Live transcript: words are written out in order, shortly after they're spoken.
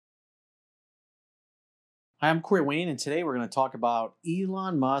Hi, I'm Corey Wayne, and today we're going to talk about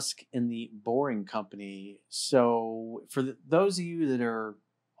Elon Musk and the Boring Company. So, for those of you that are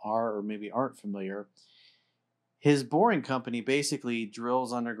or maybe aren't familiar, his Boring Company basically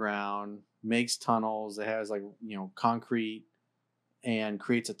drills underground, makes tunnels. It has concrete and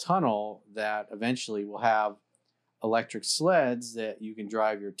creates a tunnel that eventually will have electric sleds that you can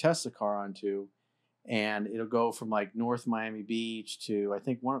drive your Tesla car onto, and it'll go from like North Miami Beach to I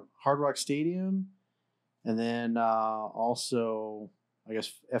think one Hard Rock Stadium. And then also, I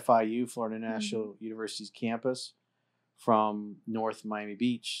guess, FIU, Florida International University's campus from North Miami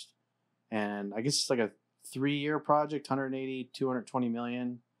Beach. And I guess it's like a 3-year project, 180, 220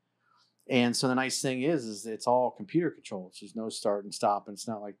 million. And so the nice thing is it's all computer controlled. So there's no start and stop. And it's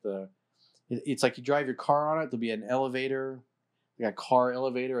not like it's like you drive your car on it. There'll be an elevator, like a car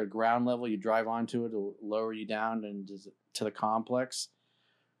elevator at ground level. You drive onto it, it'll lower you down and to the complex.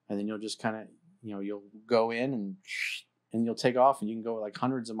 And then you'll just kind of, you'll go in and you'll take off, and you can go like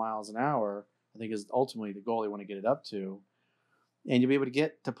hundreds of miles an hour. I think is ultimately the goal they want to get it up to. And you'll be able to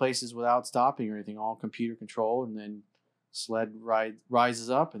get to places without stopping or anything, all computer controlled. And then sled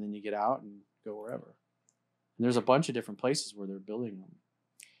rises up, and then you get out and go wherever. And there's a bunch of different places where they're building them.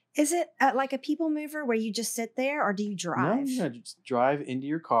 Is it like a people mover where you just sit there, or do you drive? No, just drive into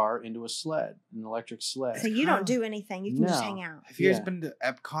your car, into a sled, an electric sled. So you don't do anything. You can just hang out. Have you guys been to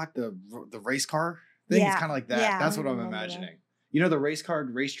Epcot, the race car thing? Yeah. It's kind of like that. Yeah, That's I what I'm remember imagining. You know the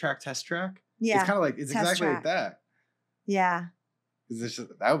racetrack test track? Yeah. It's kind of like, it's Test exactly track. like that. Yeah.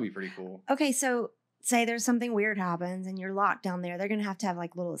 That would be pretty cool. Okay, so say there's something weird happens and you're locked down there. They're going to have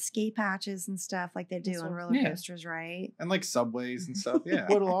like little escape hatches and stuff like they do on roller coasters, right? And like subways and stuff. Yeah.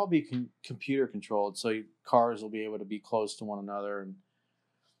 Well, it'll all be computer controlled. So cars will be able to be close to one another. And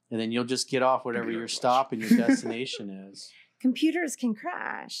then you'll just get off whatever your stop and your destination is. Computers can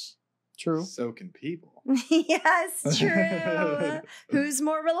crash. True. So can people. Yes, true. Who's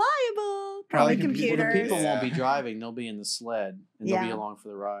more reliable? Probably computers. Well, the people won't be driving. They'll be in the sled, and they'll be along for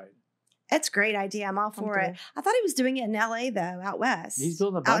the ride. It's a great idea. I'm all for it. I thought he was doing it in LA though, out west. He's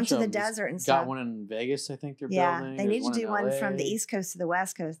building a bunch out into of the them. desert and He's stuff. got one in Vegas, I think they're building. They need to do one in from the LA. East Coast to the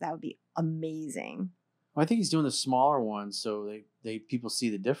West Coast. That would be amazing. Well, I think he's doing the smaller ones so they people see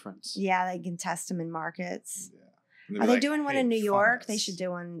the difference. Yeah, they can test them in markets. Yeah. Are they doing one in New York? They should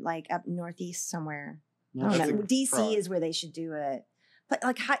do one like up northeast somewhere. Yeah, I don't know. like DC is where they should do it. But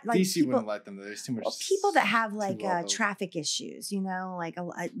like DC people, wouldn't let them. There's too much. people that have like well built. traffic issues, like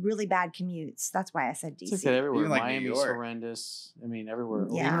a really bad commutes. That's why I said DC. It's like that everywhere. Even like New Miami's York. horrendous. I mean, everywhere.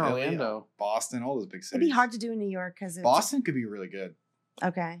 Yeah. Even Philly, Orlando. Boston, all those big cities. It'd be hard to do in New York because Boston could be really good.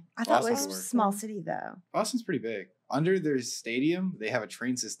 Okay, I thought it Boston was a would work. small city though. Boston's pretty big. Under their stadium, they have a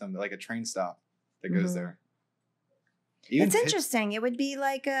train system, like a train stop that goes there. Even It's interesting. It would be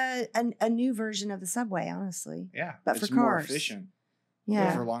like a new version of the subway, honestly. Yeah, but it's for more cars. efficient.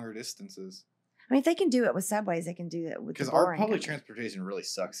 Yeah. For longer distances. I mean, if they can do it with subways, they can do it with Because the our Boring public Company. transportation really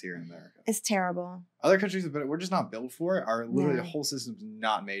sucks here in America. It's terrible. Other countries, but we're just not built for it. Literally No. the whole system's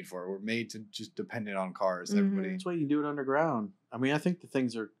not made for it. We're made to just dependent on cars. Mhm. Everybody. That's why you can do it underground. I mean, I think the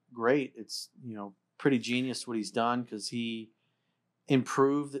things are great. It's pretty genius what he's done because he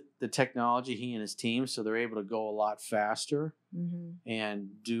improved the technology, he and his team, so they're able to go a lot faster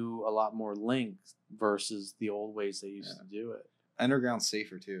and do a lot more links versus the old ways they used to do it. Underground's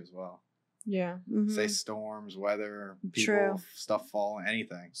safer too, as well. Yeah. Say storms, weather, people, True. stuff falling,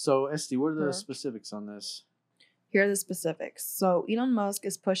 anything. So, Esty, what are the Correct. specifics on this? Here are the specifics. So Elon Musk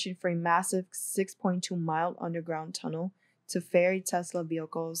is pushing for a massive 6.2-mile underground tunnel to ferry Tesla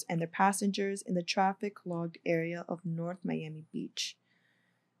vehicles and their passengers in the traffic-clogged area of North Miami Beach.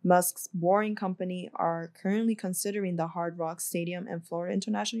 Musk's Boring Company are currently considering the Hard Rock Stadium and Florida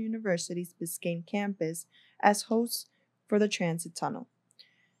International University's Biscayne campus as hosts for the transit tunnel.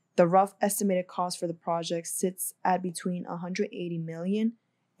 The rough estimated cost for the project sits at between $180 million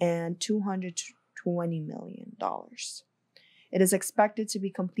and $220 million. It is expected to be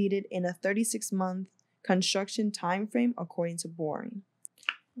completed in a 36-month construction timeframe, according to Boring.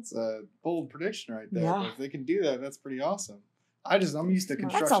 That's a bold prediction right there. Yeah. But if they can do that, that's pretty awesome. I'm used to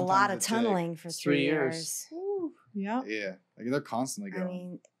construction. That's a lot of times that take. tunneling for 3 years. Ooh, yeah. Yeah, like they're constantly I going.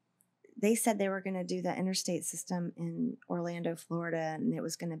 mean, they said they were going to do the interstate system in Orlando, Florida, and it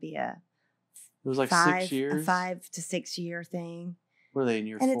was going to be It was like 6 years. a 5 to 6 year thing. What are they in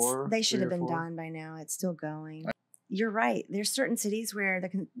year And 4? they should 3 have or been 4? done by now. It's still going. You're right. There's certain cities where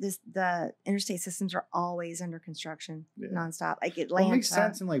the interstate systems are always under construction, nonstop. Like it Well, it makes lands up.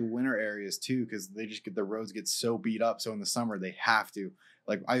 sense in like winter areas too, because they just the roads get so beat up. So in the summer they have to.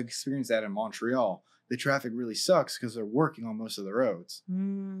 Like I experienced that in Montreal. The traffic really sucks because they're working on most of the roads.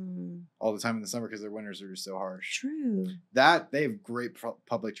 Mm. All all the time in the summer because their winters are just so harsh. True. That they have great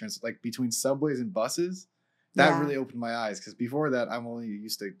public transit, like between subways and buses. That Yeah. really opened my eyes because before that, I'm only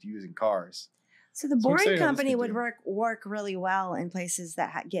used to using cars. So the So I'm boring excited how this company could would do. work really well in places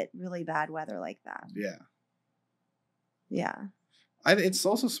that get really bad weather like that. Yeah. Yeah. It's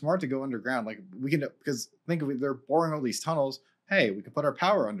also smart to go underground. Like we can, because think of it, they're boring all these tunnels. Hey, we can put our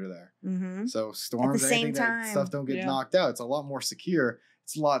power under there. Mm-hmm. So storms, same anything that time. stuff don't get Yeah. knocked out. It's a lot more secure.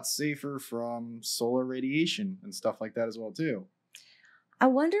 It's a lot safer from solar radiation and stuff like that as well too. I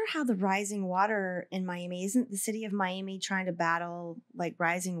wonder how the rising water in Miami, isn't the city of Miami trying to battle like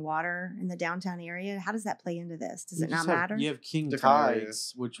rising water in the downtown area? How does that play into this? Does You it not just have- matter? You have king Different tides,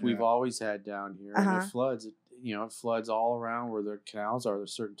 areas. which we've Yeah. always had down here, and Uh-huh. it floods. It floods all around where the canals are.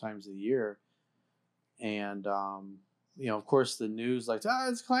 There's certain times of the year, and of course, the news like,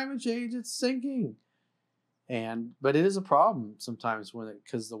 it's climate change, it's sinking, but it is a problem sometimes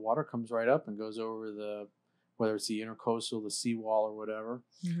because the water comes right up and goes over whether it's the intercoastal, the seawall, or whatever.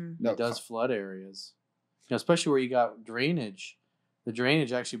 Mhm. No, It does flood areas, especially where you got drainage. The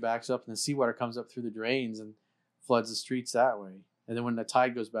drainage actually backs up, and the seawater comes up through the drains and floods the streets that way. And then when the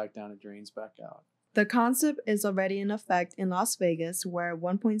tide goes back down, it drains back out. The concept is already in effect in Las Vegas, where a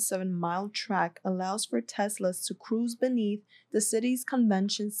 1.7-mile track allows for Teslas to cruise beneath the city's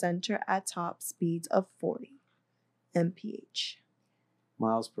convention center at top speeds of 40 mph.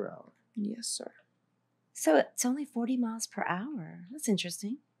 Miles per hour. Yes, sir. So it's only 40 miles per hour. That's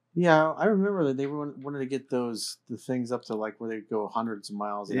interesting. Yeah, I remember that they wanted to get the things up to like where they go hundreds of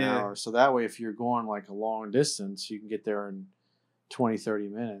miles an Yeah. hour. So that way, if you're going like a long distance, you can get there in 20, 30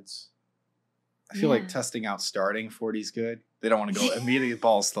 minutes. I feel Yeah. like testing out starting 40 is good. They don't want to go immediately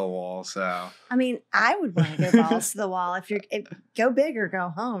balls to the wall. So I mean, I would want to go balls to the wall. Go big or go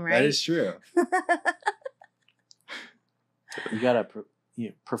home, right? that is true. You got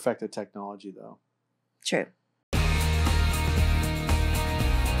to perfect the technology, though. True.